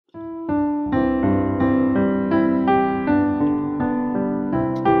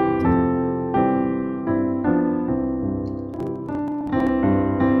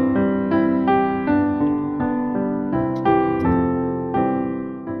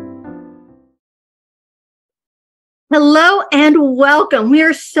Hello and welcome. We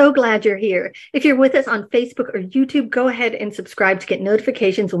are so glad you're here. If you're with us on Facebook or YouTube, go ahead and subscribe to get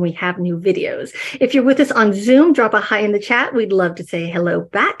notifications when we have new videos. If you're with us on Zoom, drop a hi in the chat. We'd love to say hello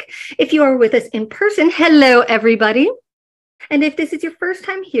back. If you are with us in person, hello, everybody. And if this is your first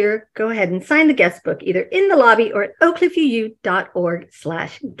time here, go ahead and sign the guest book either in the lobby or at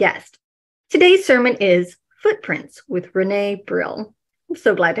oakcliffuu.org/guest. Today's sermon is Footprints with Renée Brill. I'm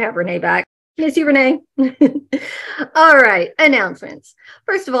so glad to have Renée back. Miss you, Renée. All right, announcements.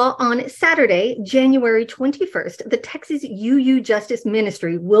 First of all, on Saturday, January 21st, the Texas UU Justice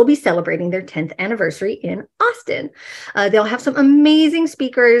Ministry will be celebrating their 10th anniversary in Austin. They'll have some amazing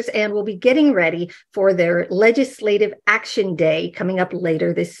speakers and will be getting ready for their Legislative Action Day coming up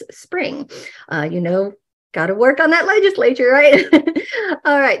later this spring. Got to work on that legislature, right?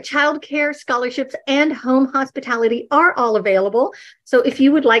 All right. Childcare scholarships and home hospitality are all available. So if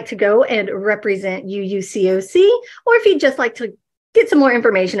you would like to go and represent UUCOC, or if you'd just like to get some more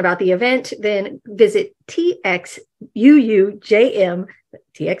information about the event, then visit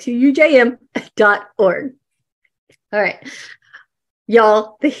txuujm.org. All right.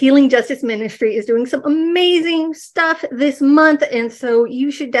 Y'all, the Healing Justice Ministry is doing some amazing stuff this month, and so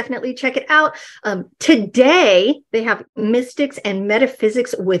you should definitely check it out. Today, they have Mystics and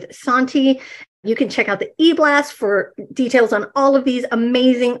Metaphysics with Santi. You can check out the e-blast for details on all of these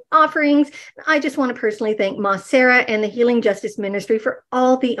amazing offerings. I just want to personally thank Ma Sarah and the Healing Justice Ministry for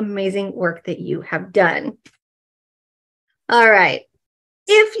all the amazing work that you have done. All right.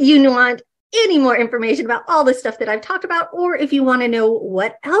 If you want any more information about all the stuff that I've talked about, or if you want to know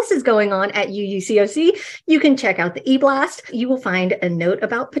what else is going on at UUCOC, you can check out the e-blast. You will find a note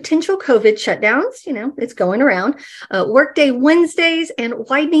about potential COVID shutdowns. It's going around. Workday Wednesdays and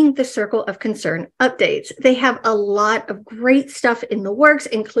Widening the Circle of Concern updates. They have a lot of great stuff in the works,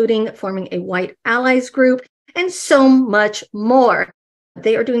 including forming a White Allies group and so much more.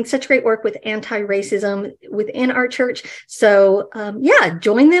 They are doing such great work with anti-racism within our church. So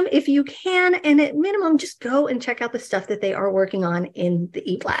join them if you can. And at minimum, just go and check out the stuff that they are working on in the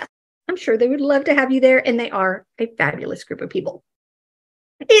e-blast. I'm sure they would love to have you there. And they are a fabulous group of people.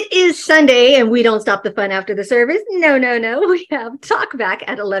 It is Sunday and we don't stop the fun after the service. No. We have Talk Back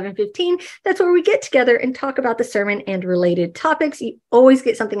at 11:15. That's where we get together and talk about the sermon and related topics. You always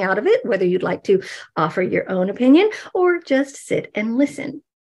get something out of it, whether you'd like to offer your own opinion or just sit and listen.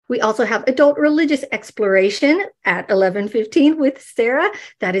 We also have Adult Religious Exploration at 11:15 with Sarah.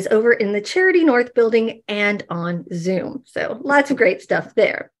 That is over in the Charity North building and on Zoom. So lots of great stuff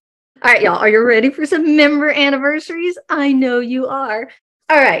there. All right, y'all, are you ready for some member anniversaries? I know you are.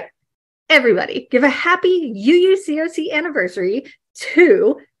 All right, everybody, give a happy UUCOC anniversary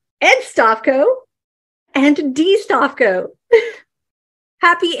to Ed Stofko and D Stofko.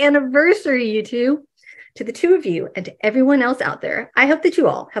 Happy anniversary, you two. To the two of you and to everyone else out there, I hope that you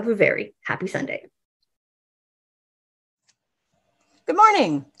all have a very happy Sunday. Good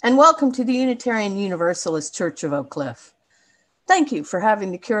morning, and welcome to the Unitarian Universalist Church of Oak Cliff. Thank you for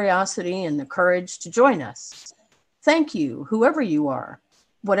having the curiosity and the courage to join us. Thank you, whoever you are.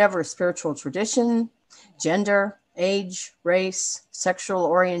 Whatever spiritual tradition, gender, age, race, sexual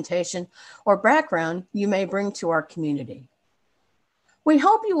orientation, or background you may bring to our community. We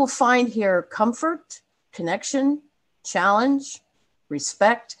hope you will find here comfort, connection, challenge,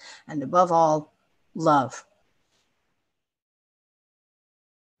 respect, and above all, love.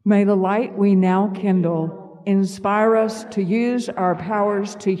 May the light we now kindle inspire us to use our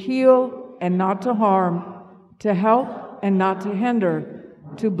powers to heal and not to harm, to help and not to hinder,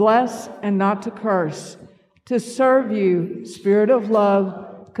 to bless and not to curse, to serve you, Spirit of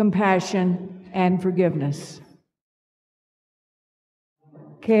love, compassion, and forgiveness.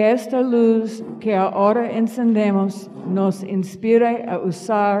 Que esta luz que ahora encendemos nos inspire a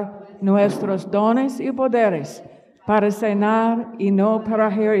usar nuestros dones y poderes para sanar y no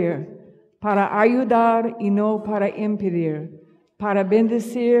para herir, para ayudar y no para impedir, para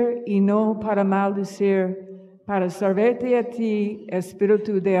bendecir y no para maldecir, para servirte a ti,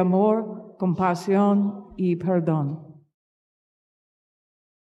 espíritu de amor, compasión y perdón.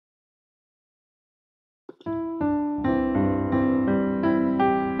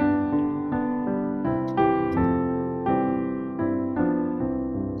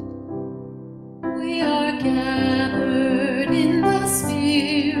 We are gathered in the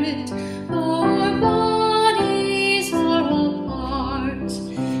Spirit, our bodies are all parts,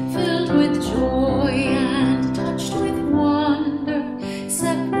 filled with joy and touched with wonder,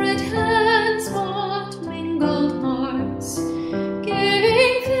 separate hands but mingled hearts.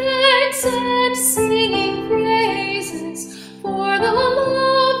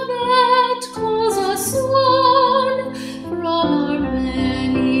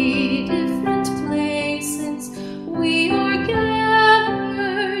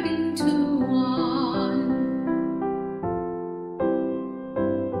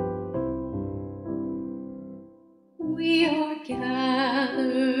 We are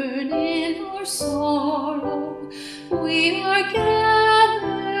gathered in our sorrow. We are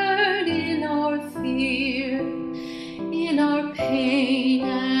gathered in our fear, in our pain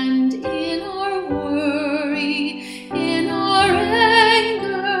and in our worry, in our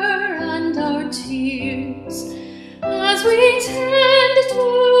anger and our tears, as we tend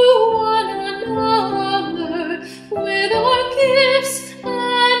to one another with our gifts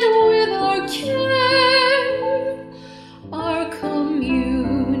and with our care. Our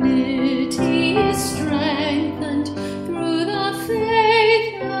community is strengthened through the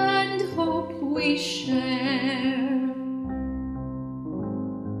faith and hope we share.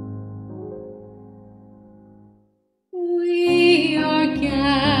 We are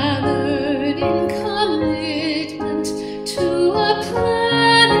gathered in commitment to a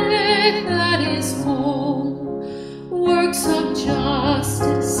planet that is home. Works of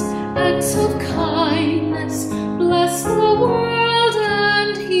justice, acts of kindness, bless the world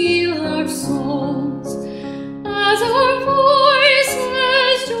and heal our souls. As our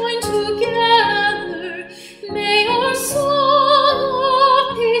voices join together, may our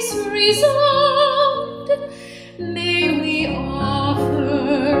song of peace resound. May we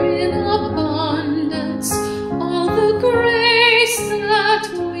offer in abundance all the grace that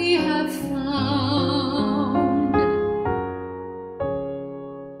we have found.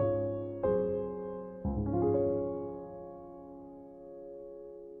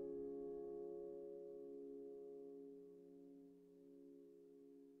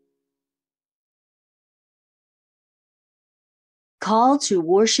 Call to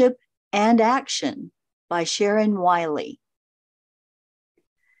Worship and Action by Sharon Wiley.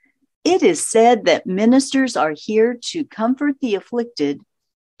 It is said that ministers are here to comfort the afflicted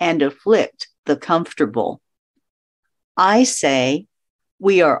and afflict the comfortable. I say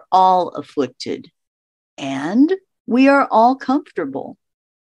we are all afflicted and we are all comfortable.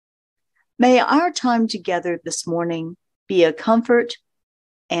 May our time together this morning be a comfort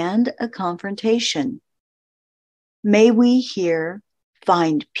and a confrontation. May we here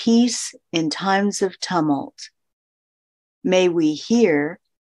find peace in times of tumult. May we here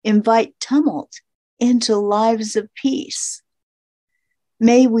invite tumult into lives of peace.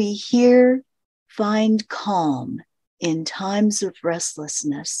 May we here find calm in times of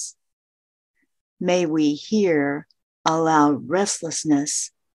restlessness. May we here allow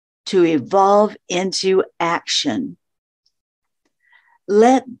restlessness to evolve into action.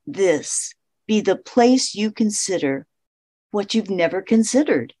 Let this be the place you consider what you've never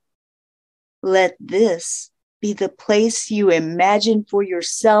considered. Let this be the place you imagine for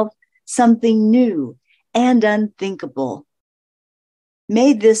yourself something new and unthinkable.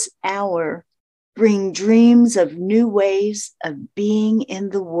 May this hour bring dreams of new ways of being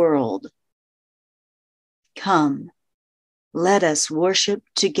in the world. Come, let us worship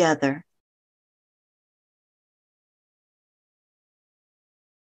together.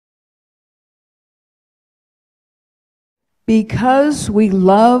 Because we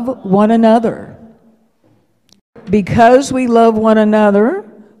love one another. Because we love one another,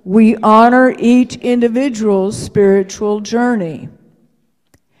 we honor each individual's spiritual journey.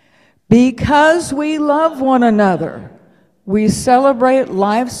 Because we love one another, we celebrate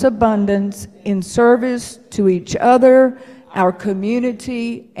life's abundance in service to each other, our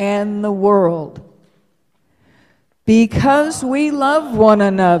community, and the world. Because we love one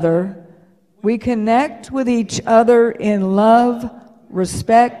another, we connect with each other in love,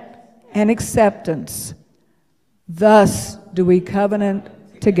 respect, and acceptance. Thus do we covenant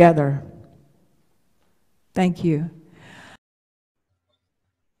together. Thank you.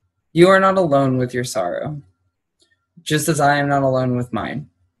 You are not alone with your sorrow, just as I am not alone with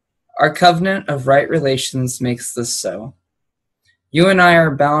mine. Our covenant of right relations makes this so. You and I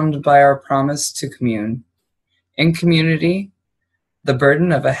are bound by our promise to commune. In community, the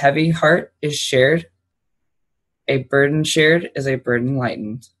burden of a heavy heart is shared. A burden shared is a burden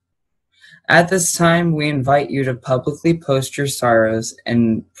lightened. At this time, we invite you to publicly post your sorrows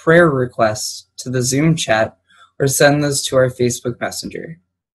and prayer requests to the Zoom chat or send those to our Facebook Messenger.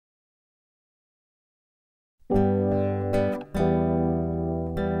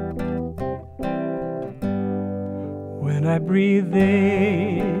 When I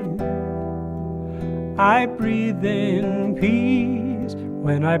breathe in peace.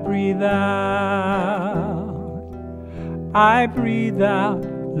 When I breathe out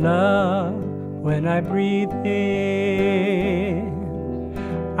love. When I breathe in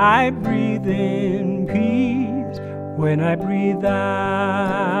peace. When I breathe out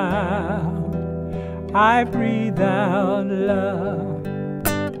love.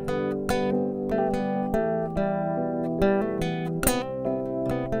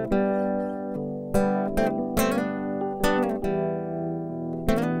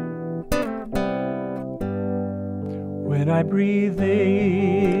 breathe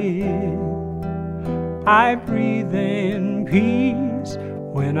in. I breathe in peace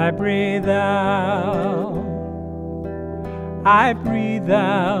when I breathe out. I breathe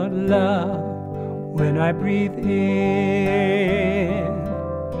out love when I breathe in.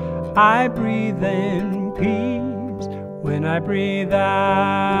 I breathe in peace when I breathe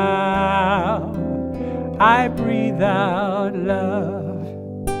out. I breathe out love.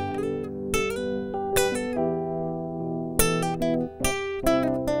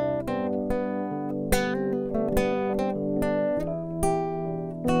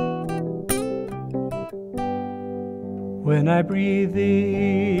 When I breathe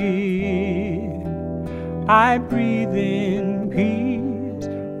in, I breathe in peace.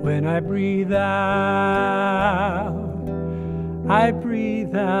 When I breathe out, I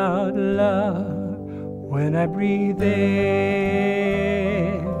breathe out love. When I breathe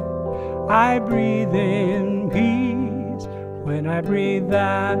in, I breathe in peace. When I breathe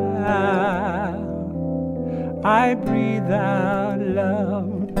out, I breathe out love.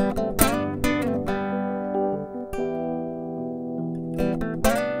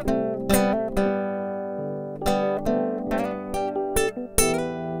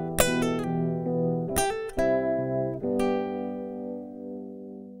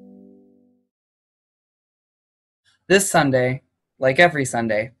 This Sunday, like every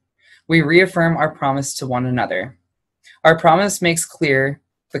Sunday, we reaffirm our promise to one another. Our promise makes clear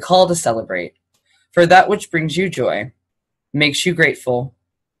the call to celebrate, for that which brings you joy, makes you grateful,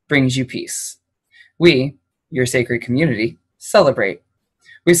 brings you peace. We, your sacred community, celebrate.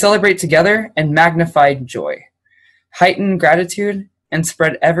 We celebrate together and magnify joy, heighten gratitude, and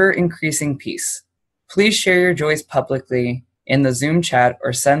spread ever-increasing peace. Please share your joys publicly in the Zoom chat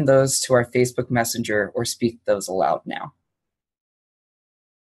or send those to our Facebook Messenger or speak those aloud now.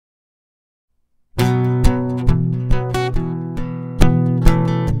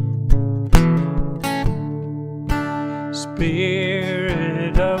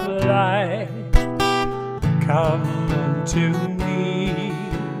 Spirit of life, come unto me.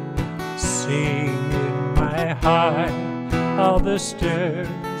 Sing in my heart all the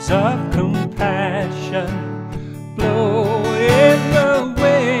stirs of compassion. Blow in the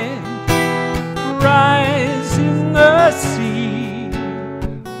wind, rise in the sea,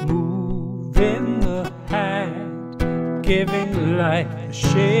 move in the hand, giving life the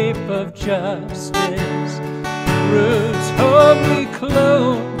shape of justice. Roots hold me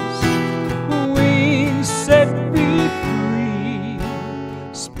close, wings set me free.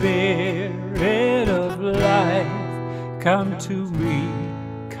 Spirit of life, come to me,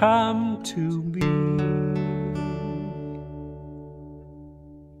 come to me.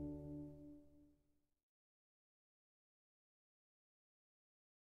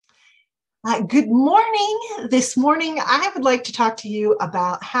 Good morning. This morning, I would like to talk to you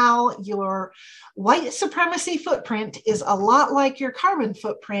about how your white supremacy footprint is a lot like your carbon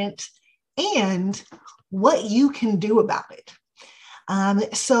footprint and what you can do about it.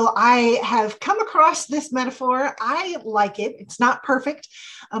 So I have come across this metaphor. I like it. It's not perfect,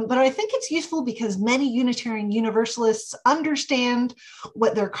 but I think it's useful because many Unitarian Universalists understand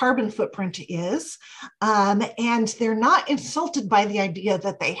what their carbon footprint is, and they're not insulted by the idea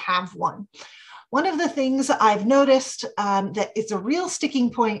that they have one. One of the things I've noticed that is a real sticking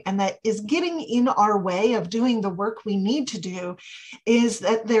point and that is getting in our way of doing the work we need to do is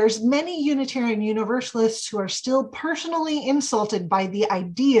that there's many Unitarian Universalists who are still personally insulted by the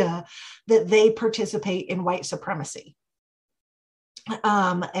idea that they participate in white supremacy.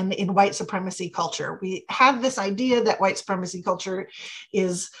 And in white supremacy culture, we have this idea that white supremacy culture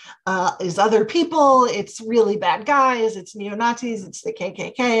is other people, it's really bad guys, it's neo-Nazis, it's the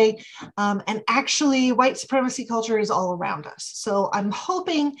KKK, and actually white supremacy culture is all around us. So I'm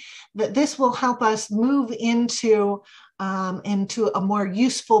hoping that this will help us move into a more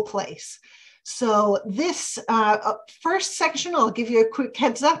useful place. So this first section, I'll give you a quick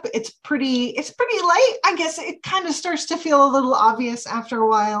heads up. It's pretty late. I guess it kind of starts to feel a little obvious after a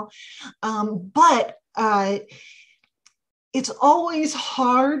while, but it's always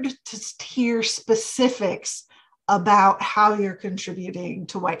hard to hear specifics about how you're contributing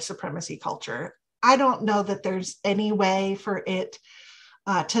to white supremacy culture. I don't know that there's any way for it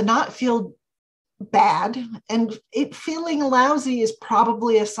to not feel bad, and it feeling lousy is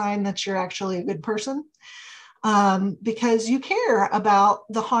probably a sign that you're actually a good person, because you care about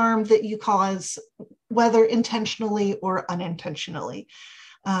the harm that you cause, whether intentionally or unintentionally.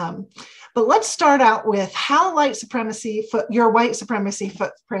 But let's start out with how your white supremacy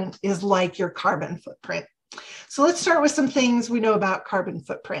footprint is like your carbon footprint. So let's start with some things we know about carbon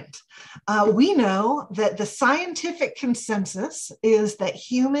footprint. We know that the scientific consensus is that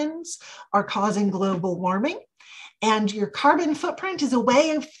humans are causing global warming, and your carbon footprint is a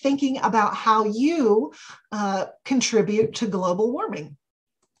way of thinking about how you contribute to global warming.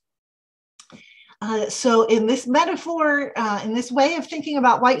 So in this metaphor, in this way of thinking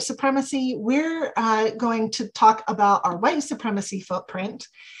about white supremacy, we're going to talk about our white supremacy footprint.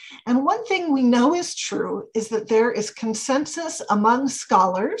 And one thing we know is true is that there is consensus among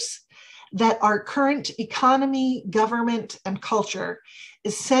scholars that our current economy, government, and culture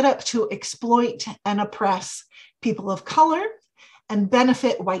is set up to exploit and oppress people of color and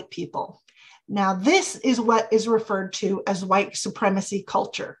benefit white people. Now, this is what is referred to as white supremacy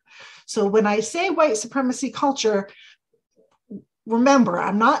culture. So when I say white supremacy culture, remember,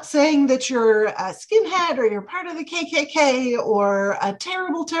 I'm not saying that you're a skinhead or you're part of the KKK or a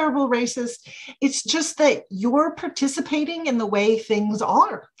terrible, terrible racist. It's just that you're participating in the way things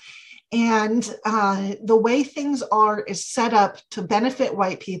are. And the way things are is set up to benefit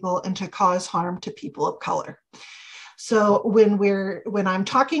white people and to cause harm to people of color. So when I'm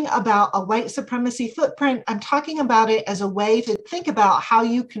talking about a white supremacy footprint, I'm talking about it as a way to think about how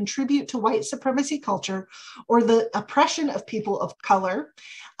you contribute to white supremacy culture or the oppression of people of color,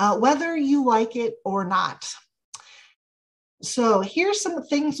 whether you like it or not. So here's some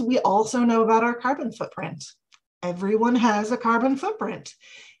things we also know about our carbon footprint. Everyone has a carbon footprint,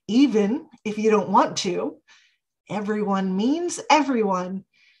 even if you don't want to. Everyone means everyone.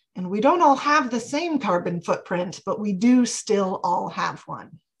 And we don't all have the same carbon footprint, but we do still all have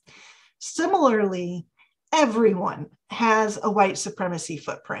one. Similarly, everyone has a white supremacy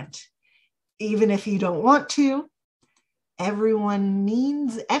footprint. Even if you don't want to, everyone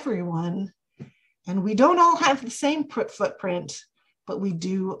means everyone. And we don't all have the same footprint, but we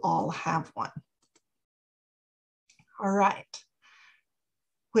do all have one. All right.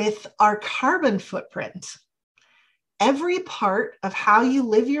 With our carbon footprint, every part of how you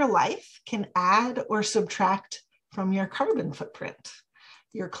live your life can add or subtract from your carbon footprint.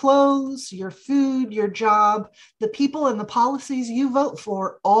 Your clothes, your food, your job, the people and the policies you vote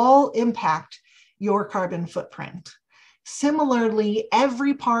for all impact your carbon footprint. Similarly,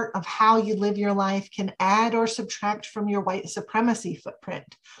 every part of how you live your life can add or subtract from your white supremacy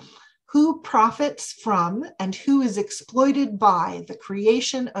footprint. Who profits from and who is exploited by the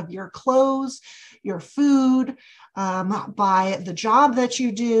creation of your clothes, your food, by the job that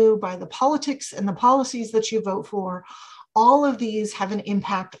you do, by the politics and the policies that you vote for, all of these have an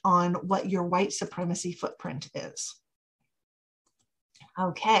impact on what your white supremacy footprint is.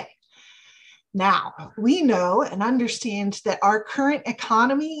 Okay. Now, we know and understand that our current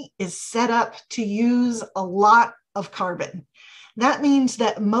economy is set up to use a lot of carbon. That means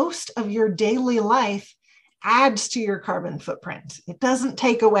that most of your daily life adds to your carbon footprint. It doesn't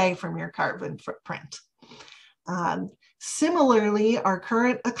take away from your carbon footprint. Similarly, our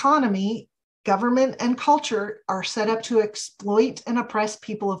current economy, government, and culture are set up to exploit and oppress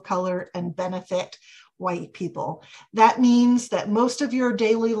people of color and benefit white people. That means that most of your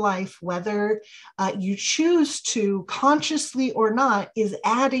daily life, whether you choose to consciously or not, is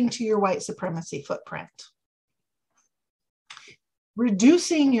adding to your white supremacy footprint.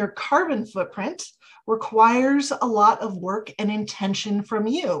 Reducing your carbon footprint requires a lot of work and intention from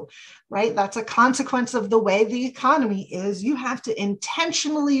you, right? That's a consequence of the way the economy is. You have to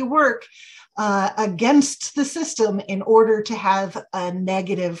intentionally work against the system in order to have a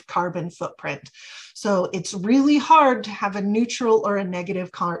negative carbon footprint. So it's really hard to have a neutral or a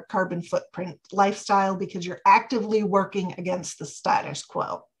negative carbon footprint lifestyle because you're actively working against the status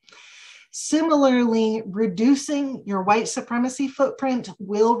quo. Similarly, reducing your white supremacy footprint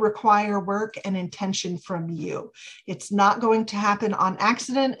will require work and intention from you. It's not going to happen on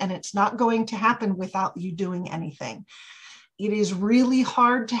accident, and it's not going to happen without you doing anything. It is really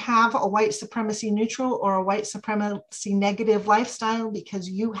hard to have a white supremacy neutral or a white supremacy negative lifestyle because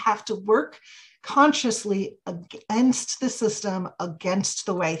you have to work consciously against the system, against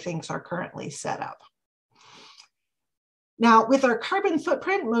the way things are currently set up. Now, with our carbon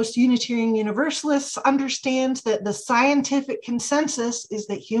footprint, most Unitarian Universalists understand that the scientific consensus is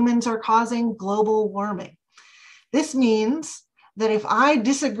that humans are causing global warming. This means that if I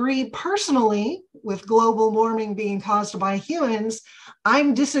disagree personally with global warming being caused by humans,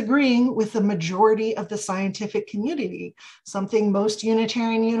 I'm disagreeing with the majority of the scientific community, something most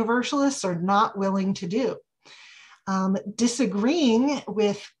Unitarian Universalists are not willing to do. Disagreeing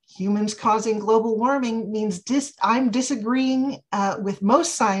with humans causing global warming means I'm disagreeing with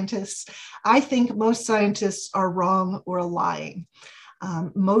most scientists. I think most scientists are wrong or lying.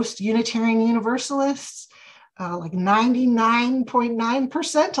 Most Unitarian Universalists like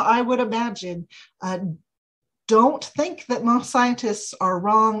 99.9%, I would imagine, don't think that most scientists are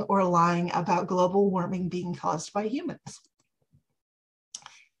wrong or lying about global warming being caused by humans.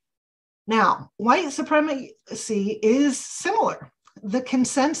 Now, white supremacy is similar. The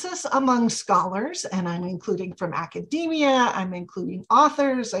consensus among scholars, and I'm including from academia, I'm including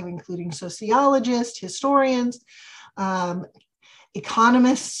authors, I'm including sociologists, historians,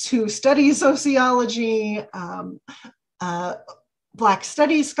 economists who study sociology, Black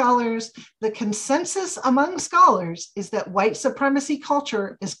studies scholars, the consensus among scholars is that white supremacy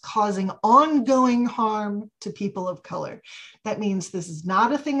culture is causing ongoing harm to people of color. That means this is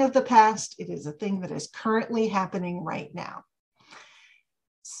not a thing of the past. It is a thing that is currently happening right now.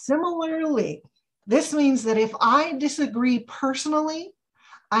 Similarly, this means that if I disagree personally,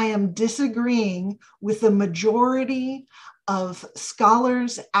 I am disagreeing with the majority of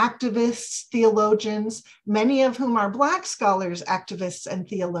scholars, activists, theologians, many of whom are Black scholars, activists, and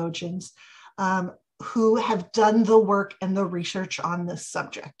theologians who have done the work and the research on this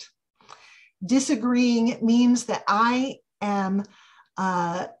subject. Disagreeing means that I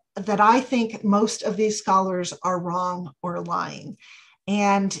think most of these scholars are wrong or lying.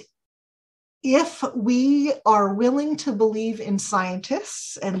 And if we are willing to believe in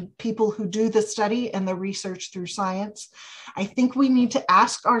scientists and people who do the study and the research through science, I think we need to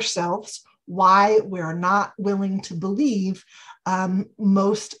ask ourselves why we're not willing to believe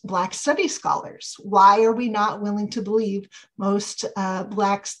most Black studies scholars. Why are we not willing to believe most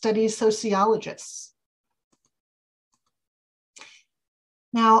Black studies sociologists?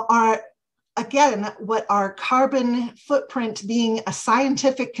 Now, what our carbon footprint being a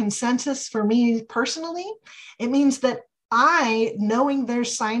scientific consensus for me personally, it means that I, knowing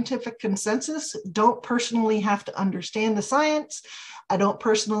there's scientific consensus, don't personally have to understand the science. I don't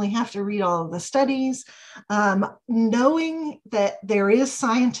personally have to read all of the studies. Knowing that there is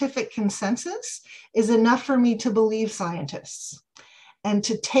scientific consensus is enough for me to believe scientists and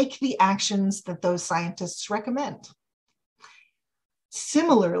to take the actions that those scientists recommend.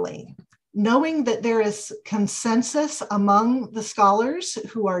 Similarly, knowing that there is consensus among the scholars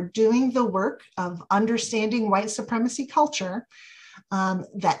who are doing the work of understanding white supremacy culture,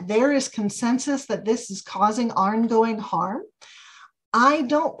 that there is consensus that this is causing ongoing harm, I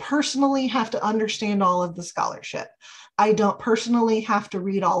don't personally have to understand all of the scholarship. I don't personally have to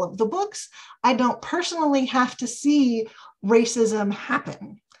read all of the books. I don't personally have to see racism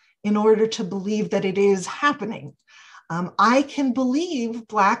happen in order to believe that it is happening. I can believe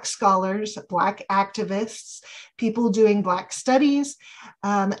Black scholars, Black activists, people doing Black studies,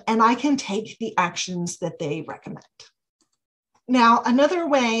 and I can take the actions that they recommend. Now, another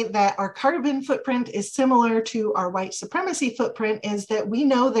way that our carbon footprint is similar to our white supremacy footprint is that we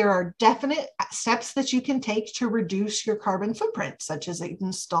know there are definite steps that you can take to reduce your carbon footprint, such as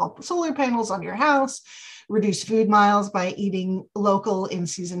install solar panels on your house, reduce food miles by eating local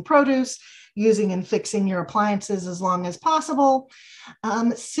in-season produce, using and fixing your appliances as long as possible.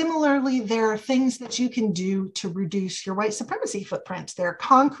 Similarly, there are things that you can do to reduce your white supremacy footprint. There are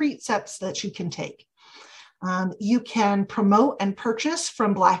concrete steps that you can take. You can promote and purchase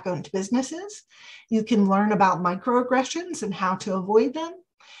from Black-owned businesses. You can learn about microaggressions and how to avoid them.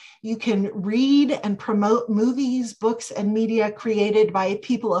 You can read and promote movies, books, and media created by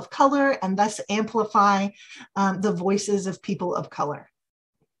people of color and thus amplify the voices of people of color.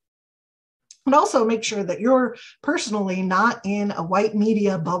 And also make sure that you're personally not in a white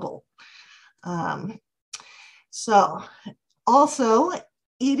media bubble. Also,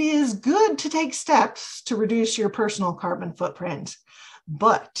 it is good to take steps to reduce your personal carbon footprint,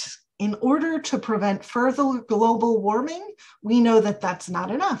 but in order to prevent further global warming, we know that that's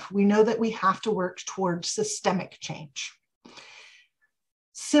not enough. We know that we have to work towards systemic change.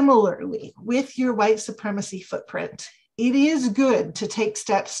 Similarly, with your white supremacy footprint, it is good to take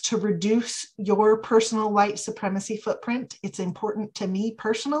steps to reduce your personal white supremacy footprint. It's important to me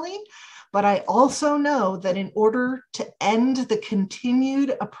personally, but I also know that in order to end the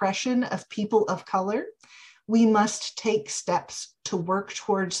continued oppression of people of color, we must take steps to work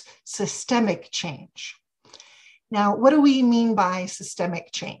towards systemic change. Now, what do we mean by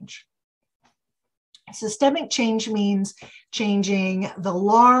systemic change? Systemic change means changing the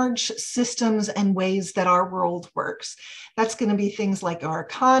large systems and ways that our world works. That's going to be things like our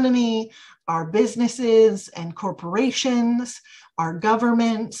economy, our businesses and corporations, our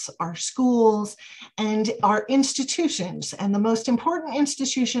governments, our schools, and our institutions. And the most important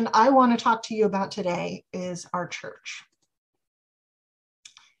institution I want to talk to you about today is our church.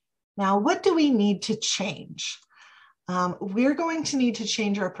 Now, what do we need to change? We're going to need to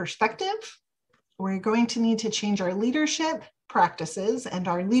change our perspective. We're going to need to change our leadership practices and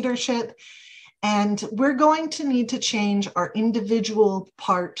our leadership, and we're going to need to change our individual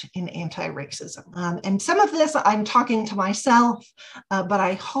part in anti-racism. And some of this I'm talking to myself, but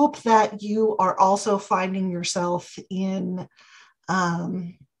I hope that you are also finding yourself in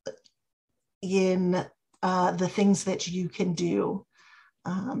the things that you can do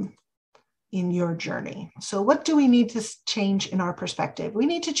in your journey. So what do we need to change in our perspective? We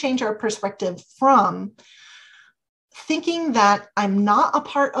need to change our perspective from thinking that I'm not a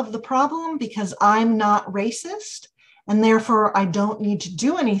part of the problem because I'm not racist, and therefore I don't need to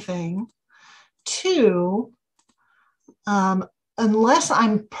do anything, to unless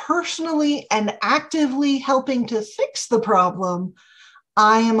I'm personally and actively helping to fix the problem,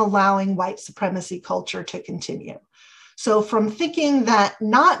 I am allowing white supremacy culture to continue. So from thinking that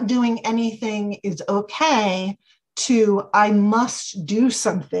not doing anything is okay to I must do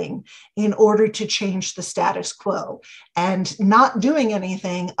something in order to change the status quo, and not doing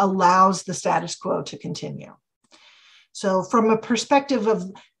anything allows the status quo to continue. So from a perspective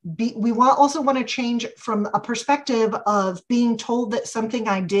of, we also want to change from a perspective of being told that something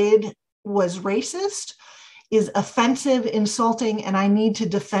I did was racist is offensive, insulting, and I need to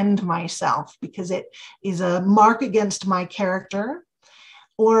defend myself because it is a mark against my character,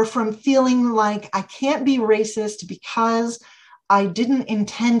 or from feeling like I can't be racist because I didn't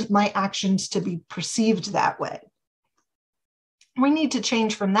intend my actions to be perceived that way. We need to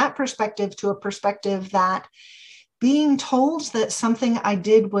change from that perspective to a perspective that being told that something I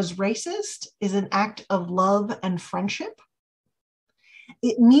did was racist is an act of love and friendship.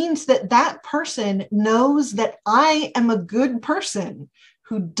 It means that that person knows that I am a good person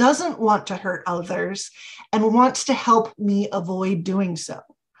who doesn't want to hurt others and wants to help me avoid doing so,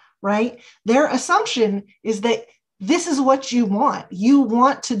 right? Their assumption is that this is what you want. You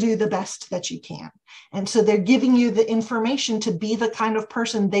want to do the best that you can. And so they're giving you the information to be the kind of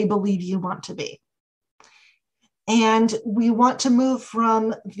person they believe you want to be. And we want to move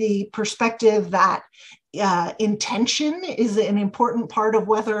from the perspective that intention is an important part of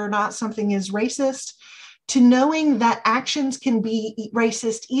whether or not something is racist, to knowing that actions can be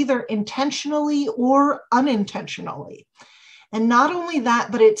racist either intentionally or unintentionally. And not only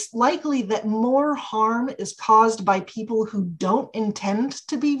that, but it's likely that more harm is caused by people who don't intend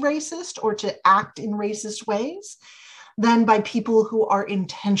to be racist or to act in racist ways than by people who are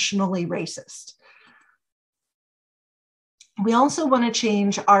intentionally racist. We also want to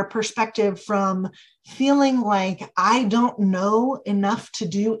change our perspective from feeling like I don't know enough to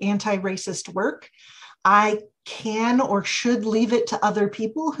do anti-racist work. I can or should leave it to other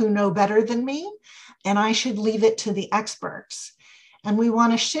people who know better than me, and I should leave it to the experts. And we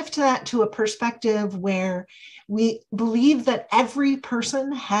want to shift that to a perspective where we believe that every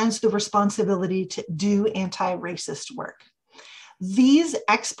person has the responsibility to do anti-racist work. These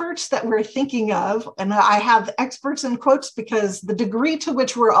experts that we're thinking of, and I have experts in quotes because the degree to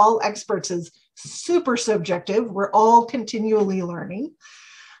which we're all experts is super subjective. We're all continually learning.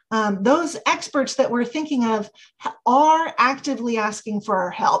 Those experts that we're thinking of are actively asking for our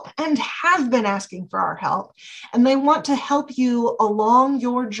help and have been asking for our help. And they want to help you along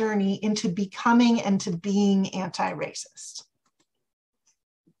your journey into becoming and to being anti-racist.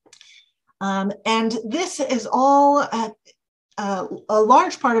 And this is all, a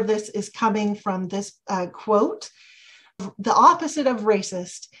large part of this is coming from this quote. The opposite of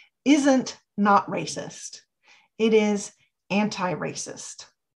racist isn't not racist. It is anti-racist.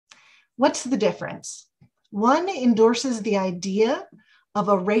 What's the difference? One endorses the idea of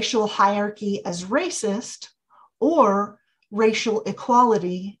a racial hierarchy as racist or racial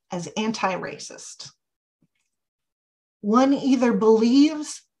equality as anti-racist. One either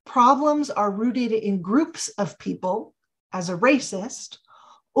believes problems are rooted in groups of people as a racist,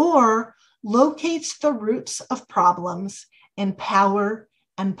 or locates the roots of problems in power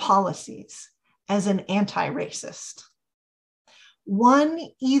and policies as an anti-racist. One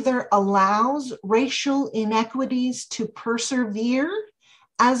either allows racial inequities to persevere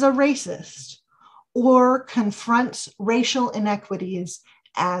as a racist, or confronts racial inequities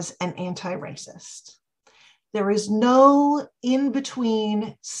as an anti-racist. There is no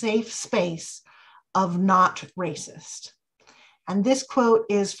in-between safe space of not racist. And this quote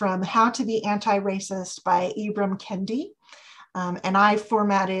is from How to Be Anti-Racist by Ibram Kendi. And I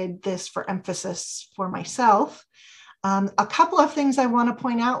formatted this for emphasis for myself. A couple of things I want to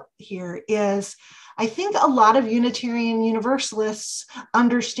point out here is I think a lot of Unitarian Universalists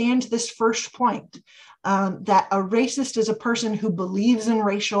understand this first point, that a racist is a person who believes in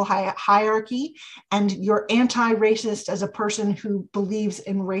racial hierarchy, and you're anti-racist as a person who believes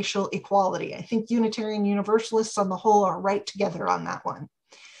in racial equality. I think Unitarian Universalists on the whole are right together on that one.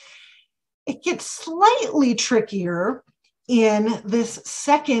 It gets slightly trickier in this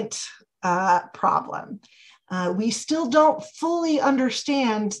second problem. We still don't fully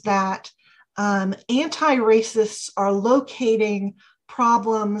understand that anti-racists are locating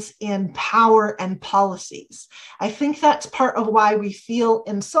problems in power and policies. I think that's part of why we feel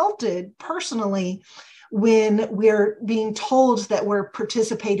insulted personally when we're being told that we're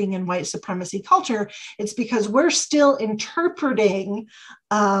participating in white supremacy culture. It's because we're still interpreting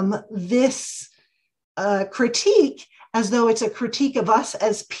this critique as though it's a critique of us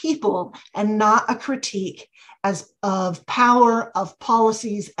as people and not a critique of power, of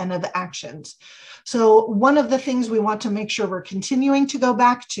policies, and of actions. So one of the things we want to make sure we're continuing to go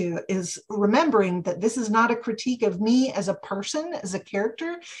back to is remembering that this is not a critique of me as a person, as a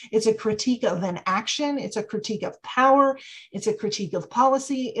character. It's a critique of an action. It's a critique of power. It's a critique of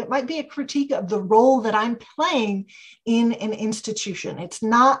policy. It might be a critique of the role that I'm playing in an institution. It's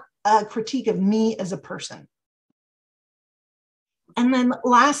not a critique of me as a person. And then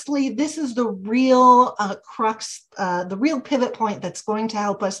lastly, this is the real crux, the real pivot point that's going to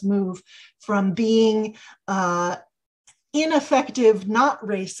help us move from being ineffective, not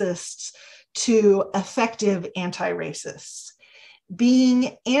racists, to effective anti-racists.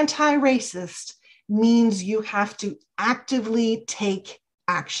 Being anti-racist means you have to actively take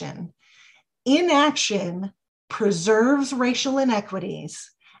action. Inaction preserves racial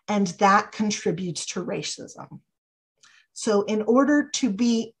inequities, and that contributes to racism. So in order to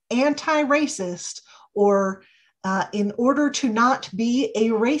be anti-racist, or in order to not be a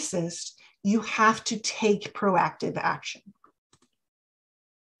racist, you have to take proactive action.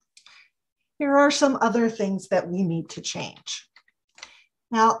 Here are some other things that we need to change.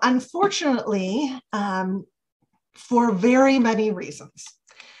 Now, unfortunately, for very many reasons,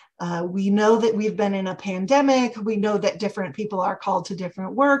 we know that we've been in a pandemic. We know that different people are called to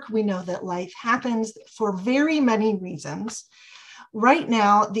different work. We know that life happens for very many reasons. Right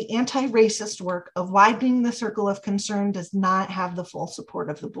now, the anti-racist work of widening the circle of concern does not have the full support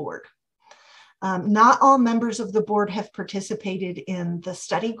of the board. Not all members of the board have participated in the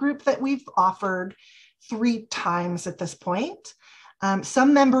study group that we've offered 3 times at this point.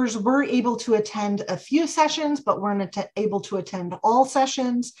 Some members were able to attend a few sessions, but weren't able to attend all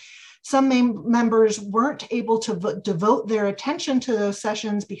sessions. Some members weren't able to devote their attention to those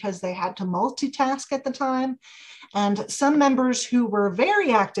sessions because they had to multitask at the time. And some members who were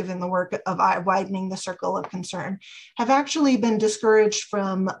very active in the work of widening the circle of concern have actually been discouraged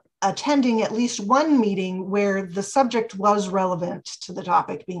from attending at least one meeting where the subject was relevant to the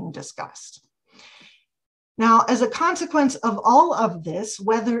topic being discussed. Now, as a consequence of all of this,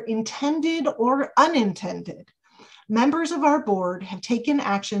 whether intended or unintended, members of our board have taken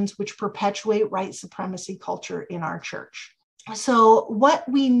actions which perpetuate white supremacy culture in our church. So what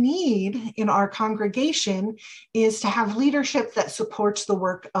we need in our congregation is to have leadership that supports the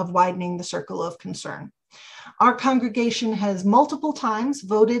work of widening the circle of concern. Our congregation has multiple times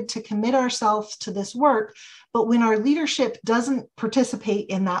voted to commit ourselves to this work, but when our leadership doesn't participate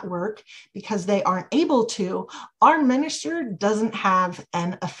in that work because they aren't able to, our minister doesn't have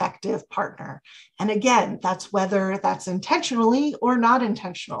an effective partner. And again, that's whether that's intentionally or not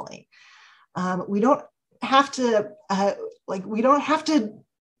intentionally. We don't have to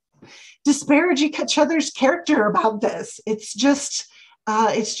disparage each other's character about this. It's just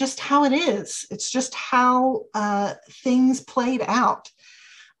how it is. It's just how things played out.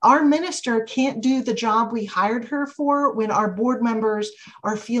 Our minister can't do the job we hired her for when our board members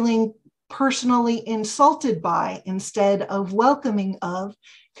are feeling personally insulted by, instead of welcoming of,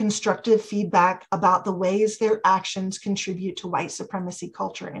 constructive feedback about the ways their actions contribute to white supremacy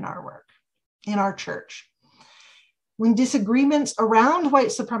culture in our work, in our church. When disagreements around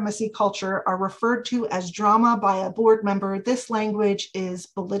white supremacy culture are referred to as drama by a board member, this language is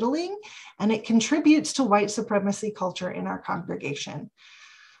belittling and it contributes to white supremacy culture in our congregation.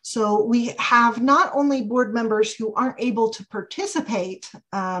 So we have not only board members who aren't able to participate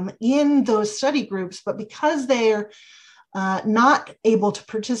in those study groups, but because they're not able to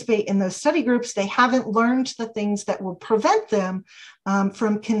participate in those study groups, they haven't learned the things that will prevent them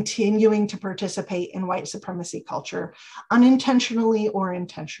from continuing to participate in white supremacy culture, unintentionally or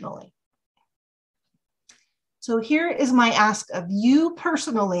intentionally. So here is my ask of you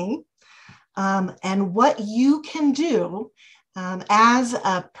personally. and what you can do as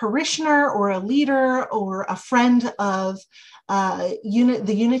a parishioner or a leader or a friend of the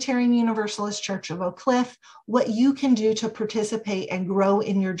Unitarian Universalist Church of Oak Cliff, what you can do to participate and grow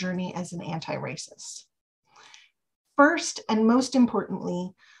in your journey as an anti-racist. First, and most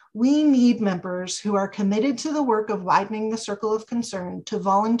importantly, we need members who are committed to the work of widening the circle of concern to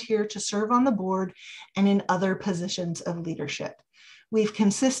volunteer to serve on the board and in other positions of leadership. We've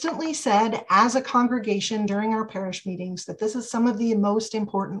consistently said as a congregation during our parish meetings that this is some of the most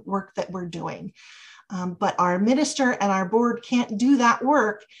important work that we're doing. But our minister and our board can't do that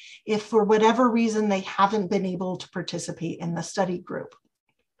work if for whatever reason they haven't been able to participate in the study group.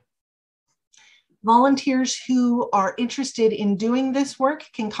 Volunteers who are interested in doing this work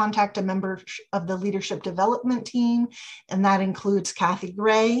can contact a member of the leadership development team, and that includes Kathy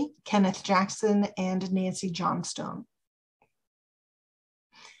Gray, Kenneth Jackson, and Nancy Johnstone.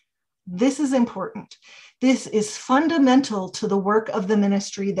 This is important. This is fundamental to the work of the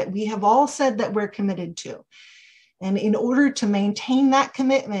ministry that we have all said that we're committed to. And in order to maintain that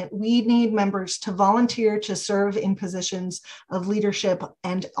commitment, we need members to volunteer to serve in positions of leadership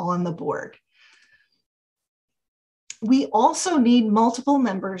and on the board. We also need multiple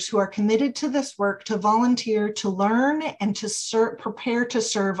members who are committed to this work to volunteer to learn and to prepare to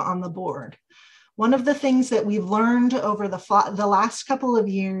serve on the board. One of the things that we've learned over the last couple of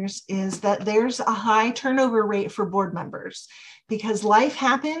years is that there's a high turnover rate for board members because life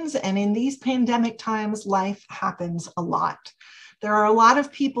happens, and in these pandemic times, life happens a lot. There are a lot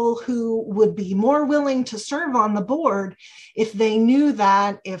of people who would be more willing to serve on the board if they knew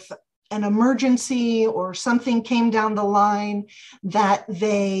that if an emergency or something came down the line that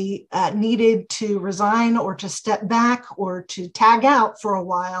they needed to resign or to step back or to tag out for a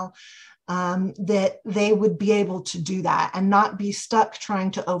while, that they would be able to do that and not be stuck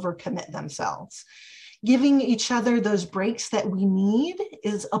trying to overcommit themselves. Giving each other those breaks that we need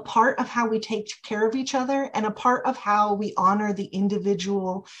is a part of how we take care of each other and a part of how we honor the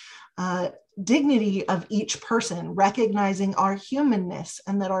individual dignity of each person, recognizing our humanness,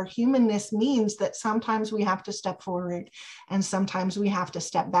 and that our humanness means that sometimes we have to step forward and sometimes we have to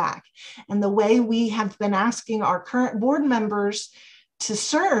step back. And the way we have been asking our current board members to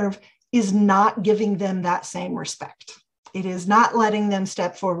serve is not giving them that same respect. It is not letting them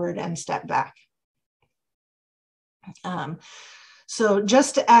step forward and step back. So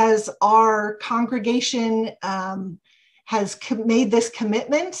just as our congregation has made this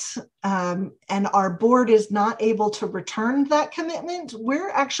commitment and our board is not able to return that commitment, we're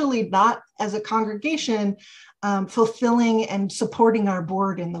actually not, as a congregation, fulfilling and supporting our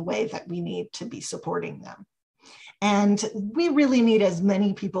board in the way that we need to be supporting them. And we really need as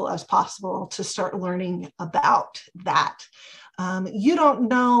many people as possible to start learning about that. You don't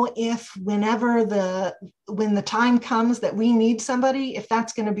know if when the time comes that we need somebody, if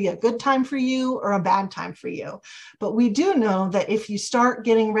that's going to be a good time for you or a bad time for you. But we do know that if you start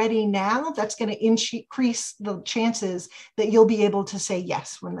getting ready now, that's going to increase the chances that you'll be able to say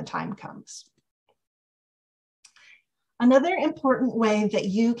yes when the time comes. Another important way that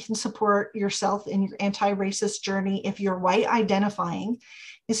you can support yourself in your anti-racist journey if you're white identifying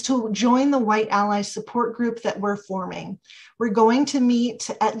is to join the White Allies support group that we're forming. We're going to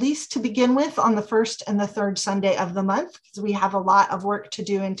meet, at least to begin with, on the first and the third Sunday of the month, because we have a lot of work to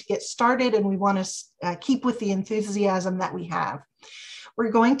do and to get started, and we want to keep with the enthusiasm that we have.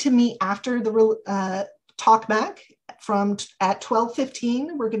 We're going to meet after the talkback at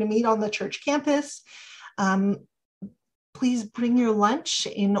 12:15. We're going to meet on the church campus. Please bring your lunch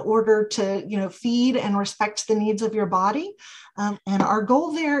in order to, feed and respect the needs of your body. And our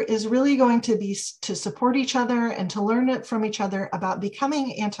goal there is really going to be to support each other and to learn it from each other about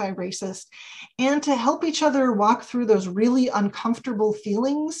becoming anti-racist and to help each other walk through those really uncomfortable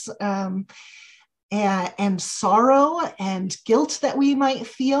feelings and sorrow and guilt that we might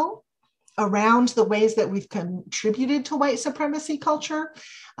feel around the ways that we've contributed to white supremacy culture,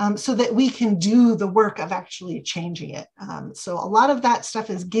 so that we can do the work of actually changing it. So a lot of that stuff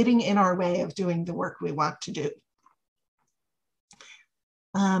is getting in our way of doing the work we want to do.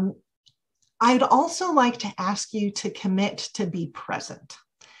 I'd also like to ask you to commit to be present.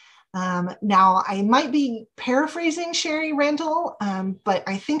 Now, I might be paraphrasing Sherry Randall, but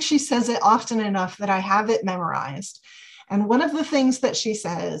I think she says it often enough that I have it memorized. And one of the things that she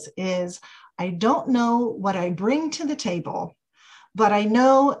says is, I don't know what I bring to the table, but I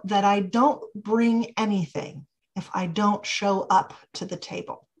know that I don't bring anything if I don't show up to the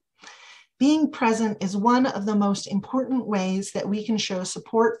table. Being present is one of the most important ways that we can show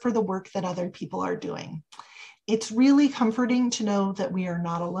support for the work that other people are doing. It's really comforting to know that we are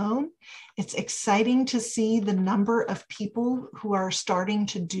not alone. It's exciting to see the number of people who are starting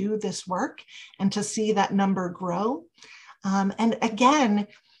to do this work and to see that number grow. And again,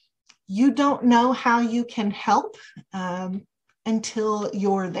 you don't know how you can help until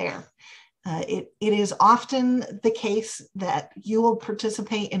you're there. It is often the case that you will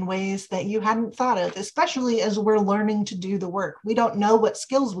participate in ways that you hadn't thought of, especially as we're learning to do the work. We don't know what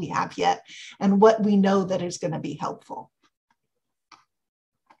skills we have yet and what we know that is going to be helpful.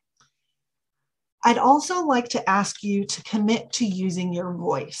 I'd also like to ask you to commit to using your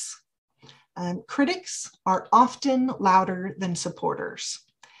voice. Critics are often louder than supporters.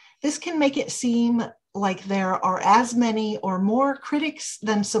 This can make it seem like there are as many or more critics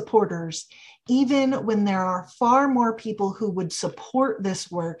than supporters, even when there are far more people who would support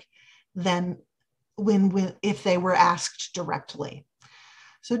this work than if they were asked directly.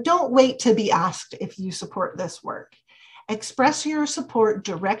 So don't wait to be asked if you support this work. Express your support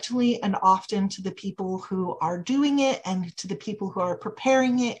directly and often to the people who are doing it and to the people who are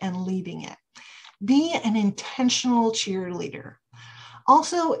preparing it and leading it. Be an intentional cheerleader.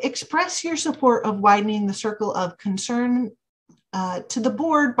 Also, express your support of widening the circle of concern to the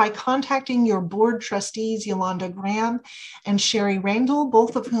board by contacting your board trustees, Yolanda Graham and Sherry Randall,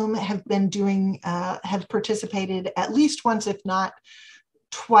 both of whom have participated at least once, if not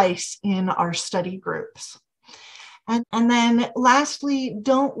twice, in our study groups. And then lastly,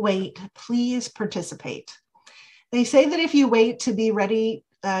 don't wait, please participate. They say that if you wait to be ready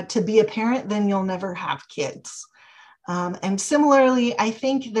to be a parent, then you'll never have kids. And similarly, I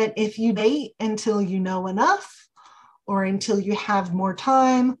think that if you wait until you know enough, or until you have more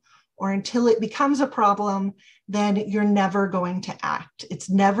time, or until it becomes a problem, then you're never going to act. It's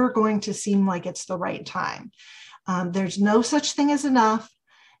never going to seem like it's the right time. There's no such thing as enough.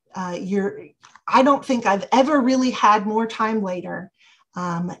 I don't think I've ever really had more time later.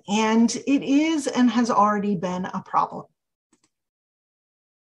 And it is and has already been a problem.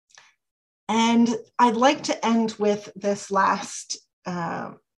 And I'd like to end with this last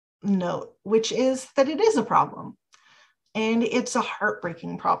note, which is that it is a problem. And it's a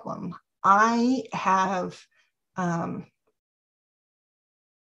heartbreaking problem. I've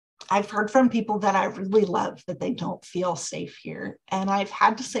heard from people that I really love that they don't feel safe here. And I've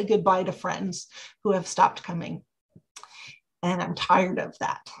had to say goodbye to friends who have stopped coming. And I'm tired of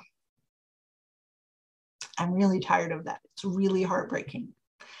that. I'm really tired of that. It's really heartbreaking.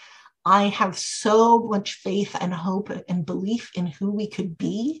 I have so much faith and hope and belief in who we could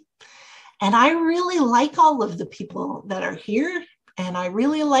be. And I really like all of the people that are here. And I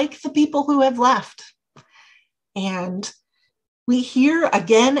really like the people who have left. And we hear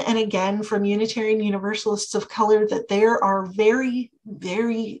again and again from Unitarian Universalists of color that there are very,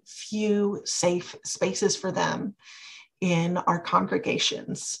 very few safe spaces for them in our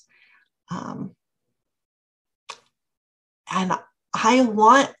congregations. And I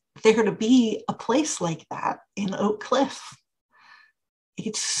want there to be a place like that in Oak Cliff.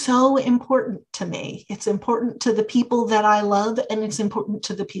 It's so important to me. It's important to the people that I love, and it's important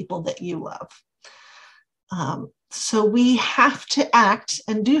to the people that you love. So we have to act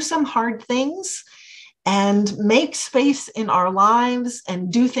and do some hard things and make space in our lives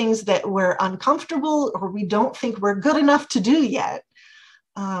and do things that we're uncomfortable or we don't think we're good enough to do yet.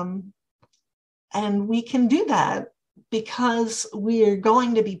 And we can do that because we're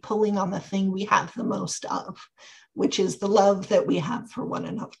going to be pulling on the thing we have the most of, which is the love that we have for one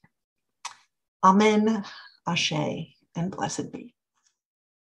another. Amen, Ashe, and blessed be.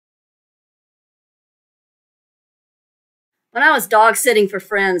 When I was dog sitting for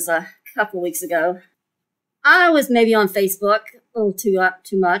friends a couple weeks ago, I was maybe on Facebook a little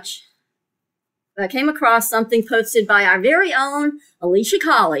too much. But I came across something posted by our very own Alicia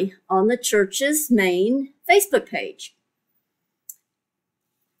Colley on the church's main Facebook page.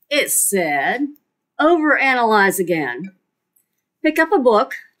 It said, overanalyze again. Pick up a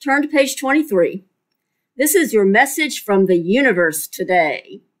book, turn to page 23. This is your message from the universe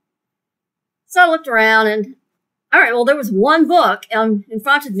today. So I looked around and, all right, well, there was one book in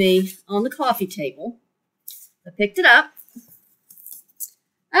front of me on the coffee table. I picked it up.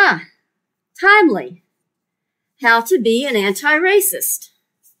 Timely. How to Be an Anti-Racist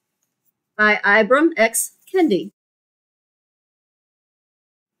by Ibram X. Kendi.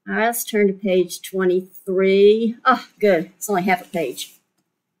 All right, let's turn to page 23. Oh, good. It's only half a page.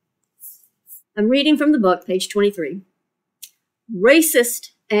 I'm reading from the book, page 23.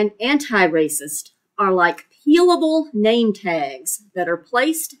 Racist and anti-racist are like peelable name tags that are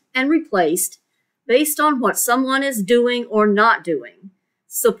placed and replaced based on what someone is doing or not doing,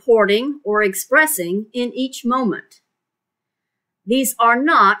 supporting, or expressing in each moment. These are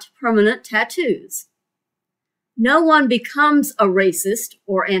not permanent tattoos. No one becomes a racist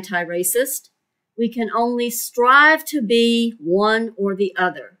or anti-racist. We can only strive to be one or the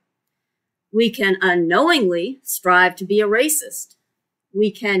other. We can unknowingly strive to be a racist.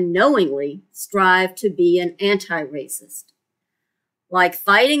 We can knowingly strive to be an anti-racist. Like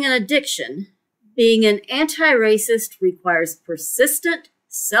fighting an addiction, being an anti-racist requires persistent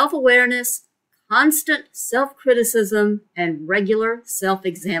self-awareness, constant self-criticism, and regular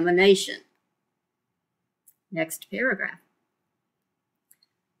self-examination. Next paragraph.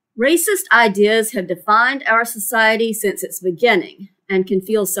 Racist ideas have defined our society since its beginning and can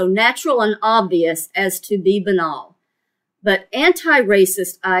feel so natural and obvious as to be banal. But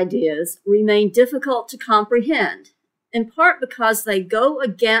anti-racist ideas remain difficult to comprehend, in part because they go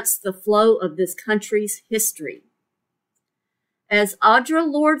against the flow of this country's history. As Audre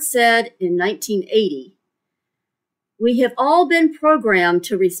Lorde said in 1980, we have all been programmed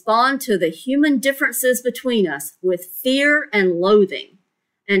to respond to the human differences between us with fear and loathing,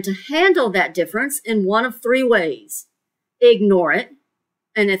 and to handle that difference in one of three ways. Ignore it,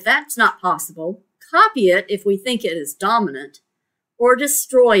 and if that's not possible, copy it if we think it is dominant, or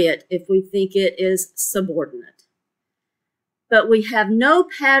destroy it if we think it is subordinate. But we have no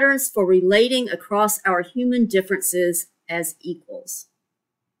patterns for relating across our human differences as equals.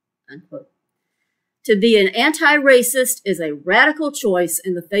 Unquote. To be an anti-racist is a radical choice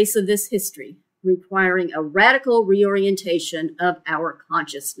in the face of this history, requiring a radical reorientation of our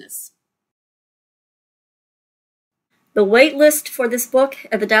consciousness. The wait list for this book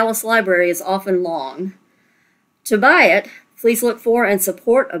at the Dallas Library is often long. To buy it, please look for and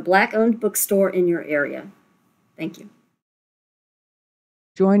support a Black-owned bookstore in your area. Thank you.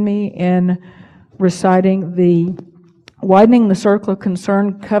 Join me in reciting the Widening the Circle of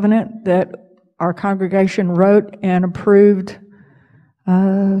Concern covenant that our congregation wrote and approved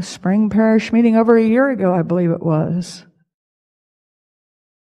spring parish meeting over a year ago, I believe it was.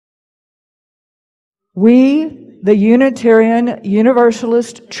 We, the Unitarian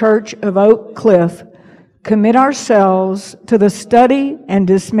Universalist Church of Oak Cliff, commit ourselves to the study and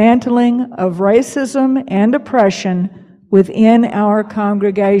dismantling of racism and oppression within our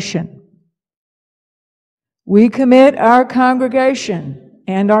congregation. We commit our congregation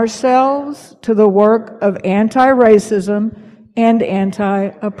and ourselves to the work of anti-racism and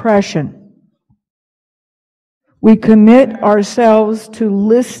anti-oppression. We commit ourselves to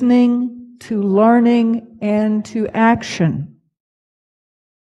listening, to learning, and to action.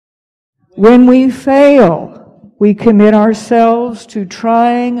 When we fail, we commit ourselves to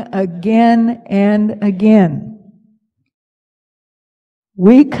trying again and again.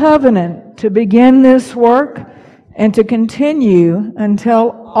 We covenant to begin this work and to continue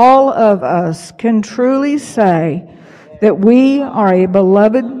until all of us can truly say that we are a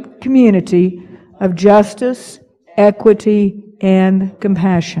beloved community of justice, equity, and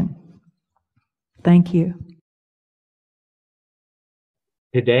compassion. Thank you.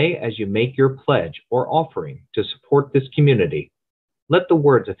 Today, as you make your pledge or offering to support this community, let the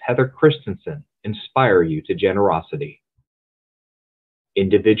words of Heather Christensen inspire you to generosity.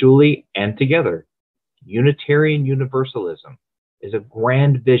 Individually and together, Unitarian Universalism is a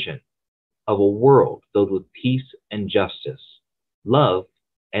grand vision of a world filled with peace and justice, love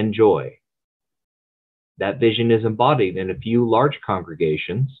and joy. That vision is embodied in a few large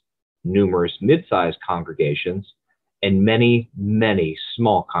congregations, numerous mid-sized congregations, and many, many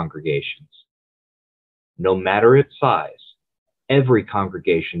small congregations. No matter its size, every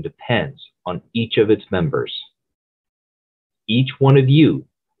congregation depends on each of its members. Each one of you,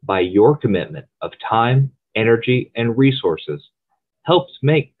 by your commitment of time, energy, and resources, helps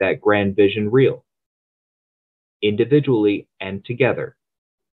make that grand vision real. Individually and together,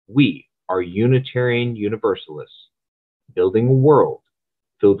 we are Unitarian Universalists, building a world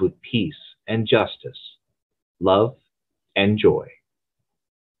filled with peace and justice, love and joy.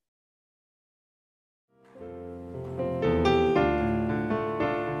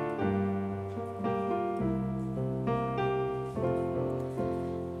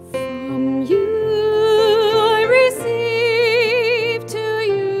 From you I receive, to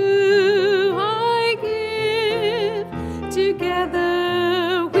you I give.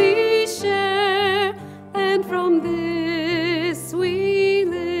 Together we share, and from this we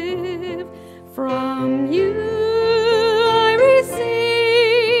live. From you I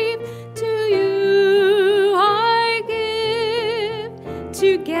receive, to you I give.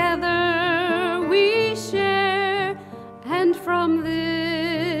 Together we share, and from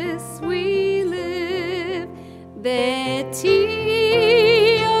this we live. Betty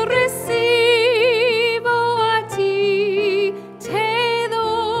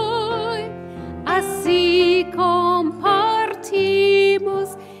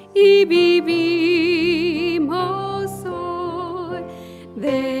vivimos hoy.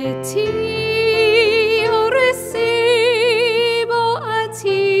 De ti yo recibo, a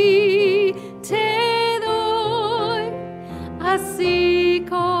ti te doy. Así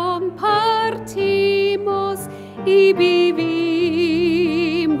compartimos y vivimos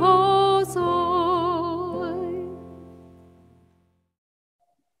hoy.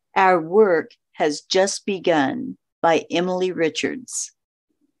 Our Work Has Just Begun by Emily Richards.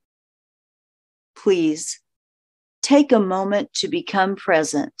 Please take a moment to become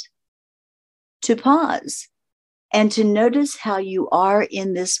present, to pause, and to notice how you are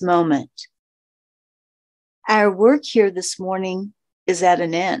in this moment. Our work here this morning is at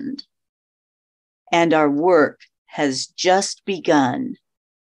an end, and our work has just begun.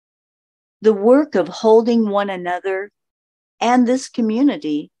 The work of holding one another and this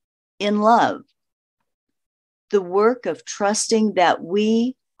community in love. The work of trusting that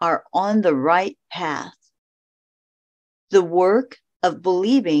we are on the right path. The work of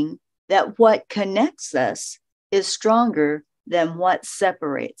believing that what connects us is stronger than what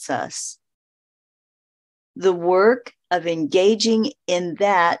separates us. The work of engaging in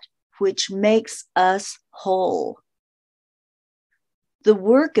that which makes us whole. The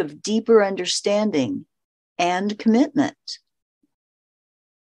work of deeper understanding and commitment.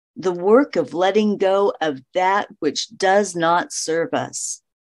 The work of letting go of that which does not serve us.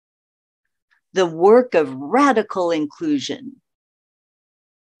 The work of radical inclusion.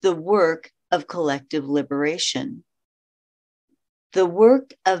 The work of collective liberation. The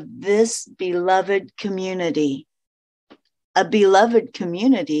work of this beloved community, a beloved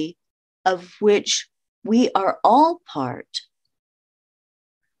community of which we are all part.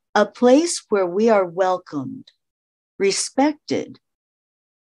 A place where we are welcomed, respected,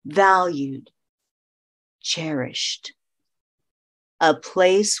 valued, cherished. A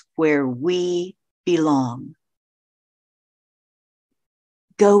place where we belong.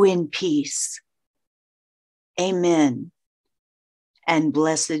 Go in peace. Amen. And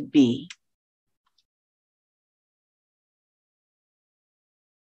blessed be.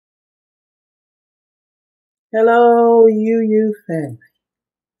 Hello, UU family.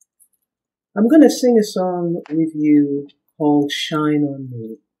 I'm going to sing a song with you called Shine on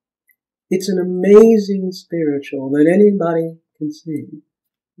Me. It's an amazing spiritual that anybody can sing.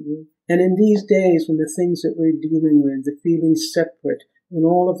 And in these days when the things that we're dealing with, the feeling separate and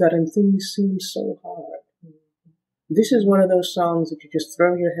all of that, and things seem so hard, this is one of those songs that you just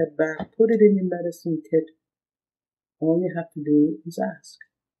throw your head back, put it in your medicine kit. All you have to do is ask.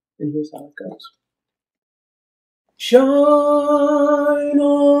 And here's how it goes. Shine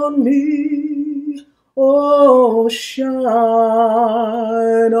on me, oh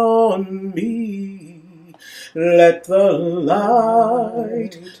shine on me. Let the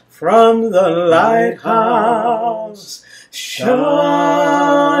light from the lighthouse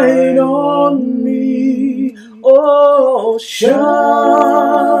shine on me, oh shine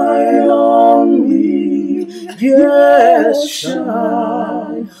on me, yes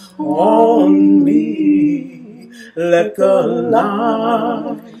shine on me. Let the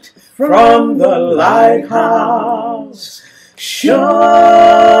light from the lighthouse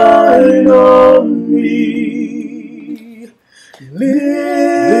shine on me.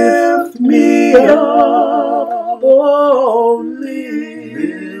 Lift me up, oh,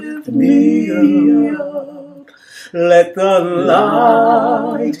 lift me up. Let the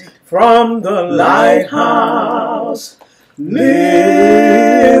light from the lighthouse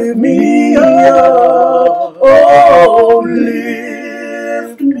lift me up, oh,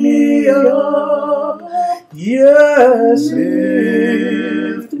 lift me up, yes,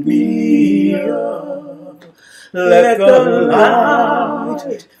 lift me up. Let the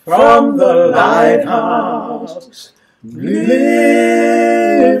light from the lighthouse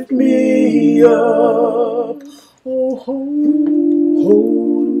lift me up, oh,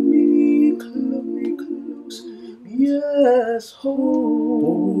 hold me close, yes,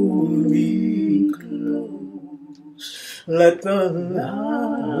 hold me close. Let the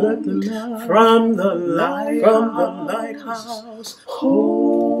light from the lighthouse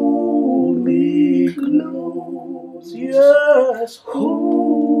hold me close, yes,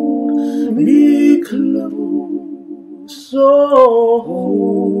 hold me close, oh,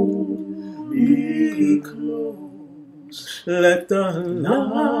 hold me close. Let the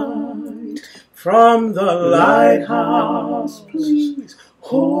light from the lighthouse, please,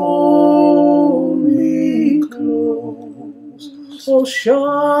 hold me close. Oh,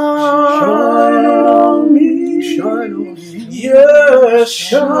 shine on me, shine on me, yes,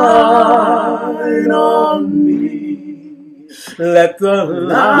 shine on me. Let the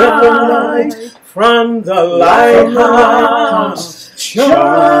light from the lighthouse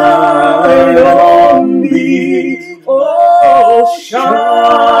shine on me. Oh,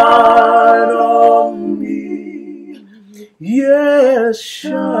 shine on me. Yes,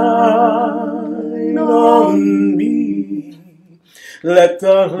 shine on me. Let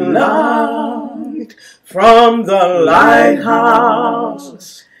the light from the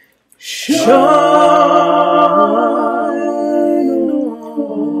lighthouse shine on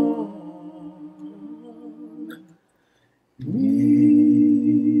me.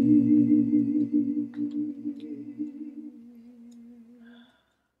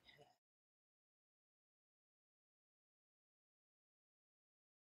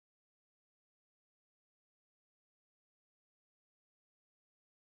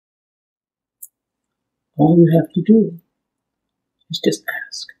 All you have to do is just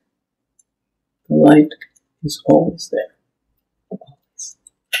ask. The light is always there. Always.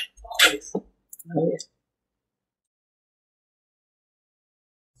 Always. Oh, yes.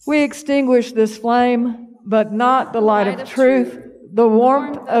 We extinguish this flame, but not the light of truth, the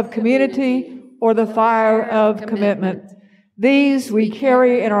warmth of community, or the fire of commitment. These we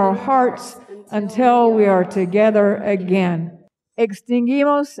carry in our hearts until we are together again.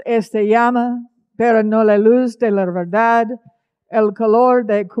 Extinguimos esta llama, pero no la luz de la verdad, el calor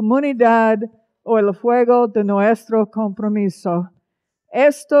de comunidad o el fuego de nuestro compromiso.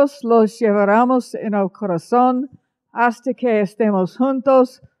 Estos los llevaremos en el corazón hasta que estemos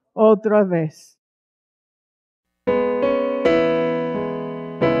juntos otra vez.